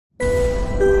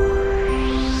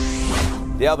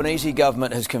The Albanese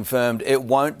Government has confirmed it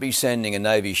won't be sending a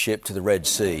Navy ship to the Red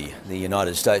Sea. The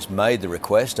United States made the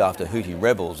request after Houthi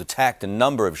rebels attacked a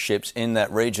number of ships in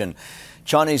that region.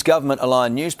 Chinese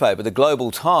government-aligned newspaper The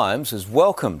Global Times has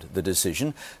welcomed the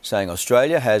decision, saying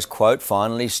Australia has, quote,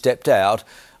 finally stepped out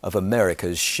of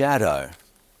America's shadow.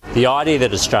 The idea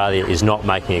that Australia is not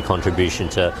making a contribution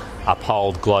to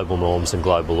uphold global norms and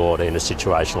global order in a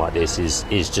situation like this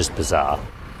is just bizarre.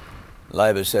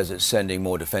 Labor says it's sending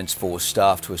more Defence Force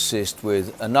staff to assist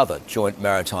with another joint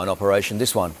maritime operation,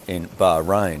 this one in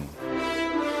Bahrain.